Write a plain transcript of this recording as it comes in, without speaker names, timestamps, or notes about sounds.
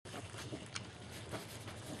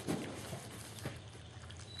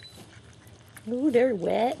Ooh, they're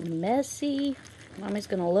wet and messy. Mommy's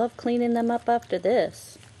gonna love cleaning them up after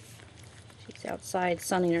this. She's outside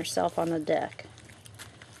sunning herself on the deck.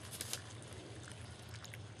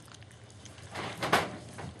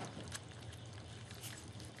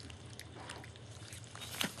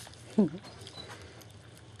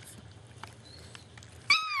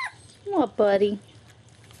 What, buddy?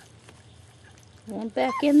 Want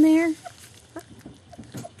back in there?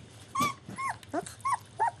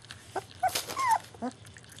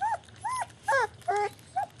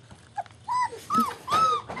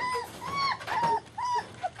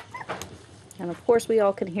 And of course we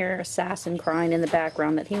all can hear Assassin crying in the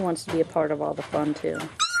background that he wants to be a part of all the fun too.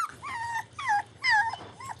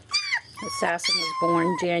 Assassin was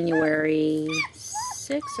born January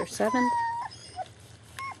 6th or 7th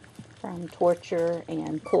from torture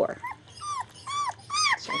and core.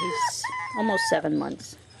 So he's almost 7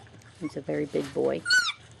 months. He's a very big boy.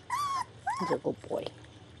 He's a good boy.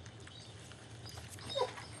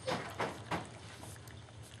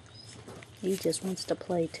 He just wants to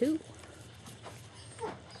play too.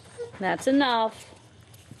 That's enough.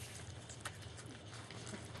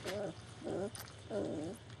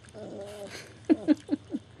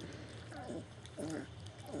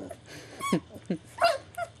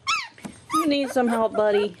 You need some help,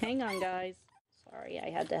 buddy. Hang on, guys. Sorry, I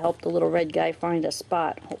had to help the little red guy find a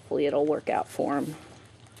spot. Hopefully it'll work out for him.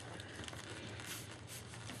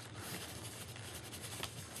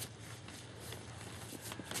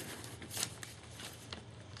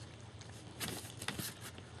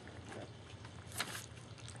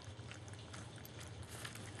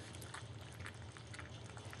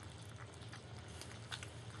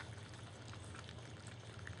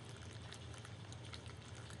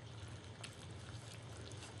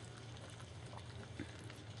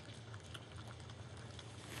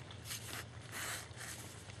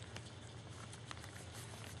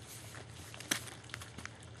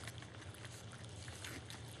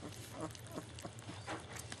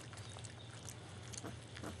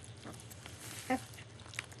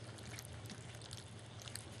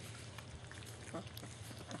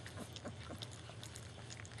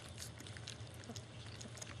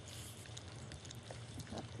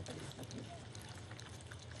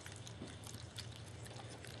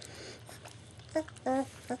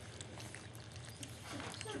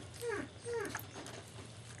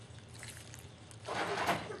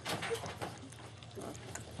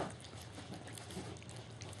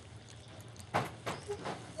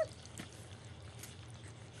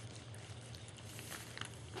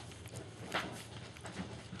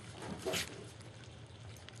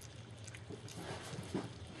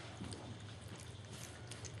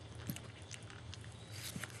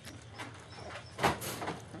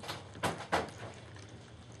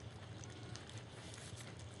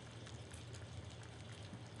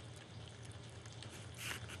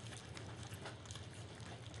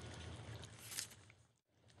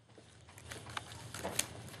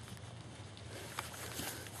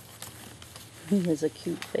 He has a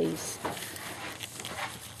cute face.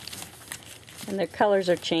 And their colors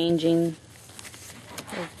are changing.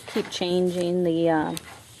 They keep changing. The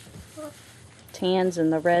tans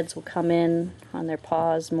and the reds will come in on their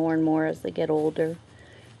paws more and more as they get older.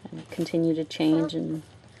 And continue to change. And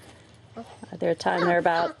there are times they're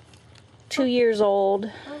about 2 years old,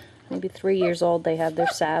 maybe 3 years old, they have their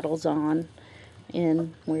saddles on.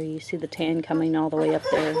 In where you see the tan coming all the way up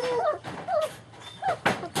there.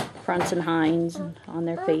 Fronts and hinds on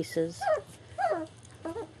their faces.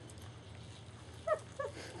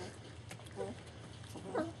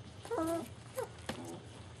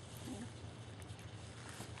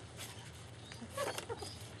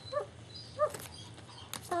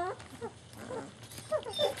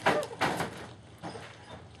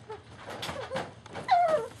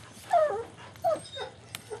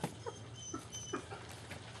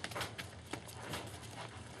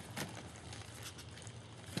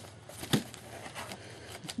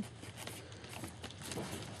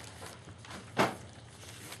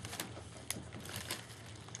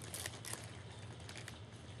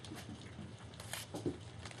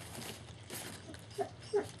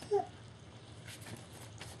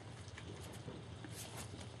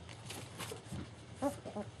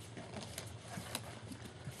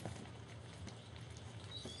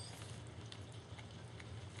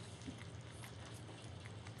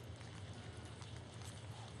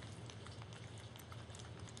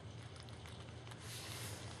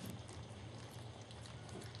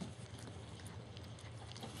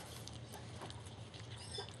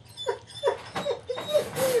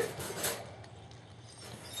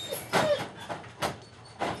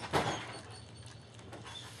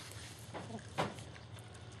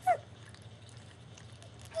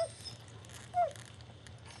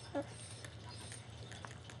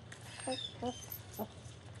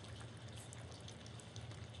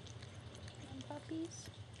 Puppies?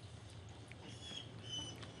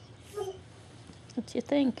 What you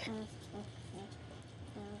think?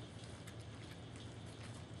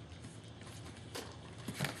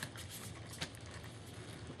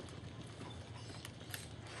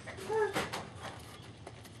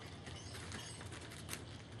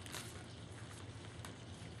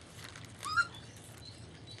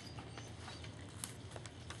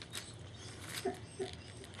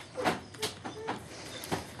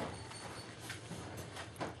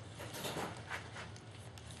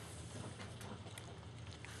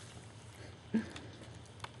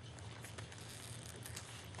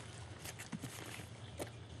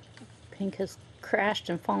 Pink has crashed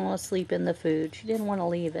and fallen asleep in the food. She didn't want to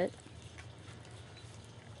leave it.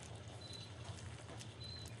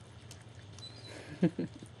 I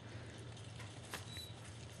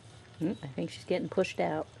think she's getting pushed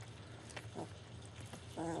out.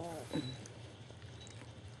 I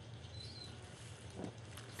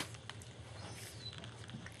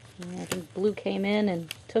think Blue came in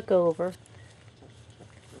and took over.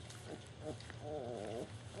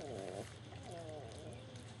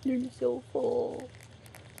 You're so full.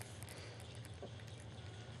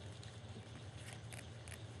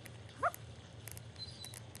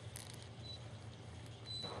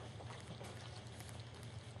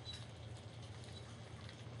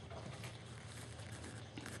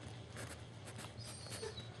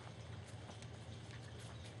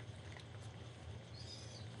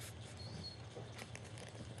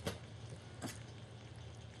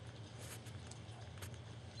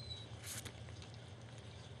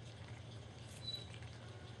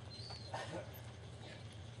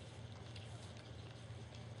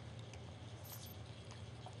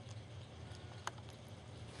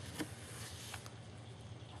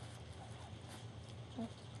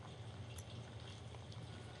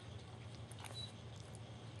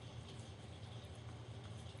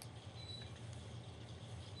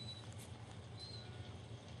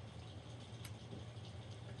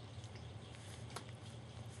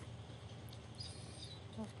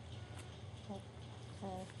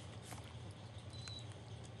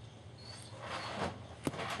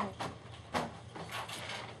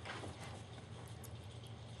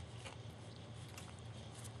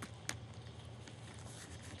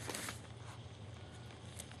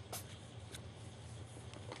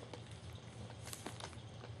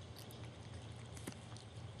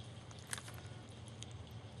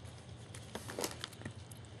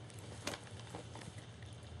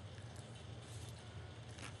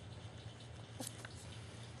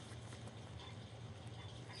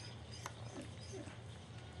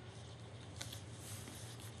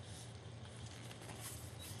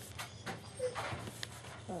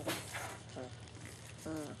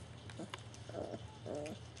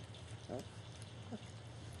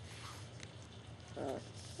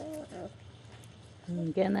 And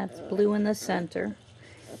again, that's blue in the center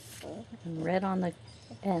and red on the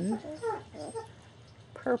end.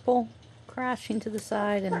 Purple crashing to the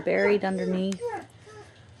side and buried underneath.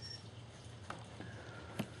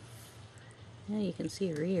 Yeah, you can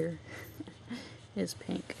see her ear is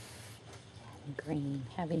pink and green,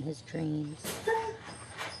 having his dreams.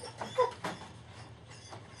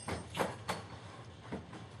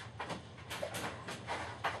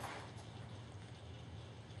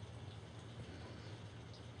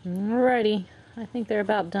 Alrighty, I think they're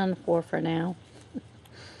about done for now.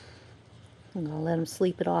 I'm going to let them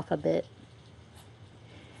sleep it off a bit.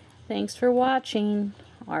 Thanks for watching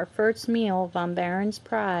our first meal, Vom Barron's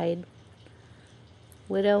Pride.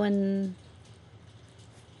 Widow and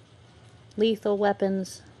Lethal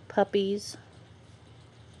Weapons Puppies.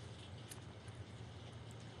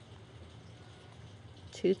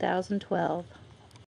 2012.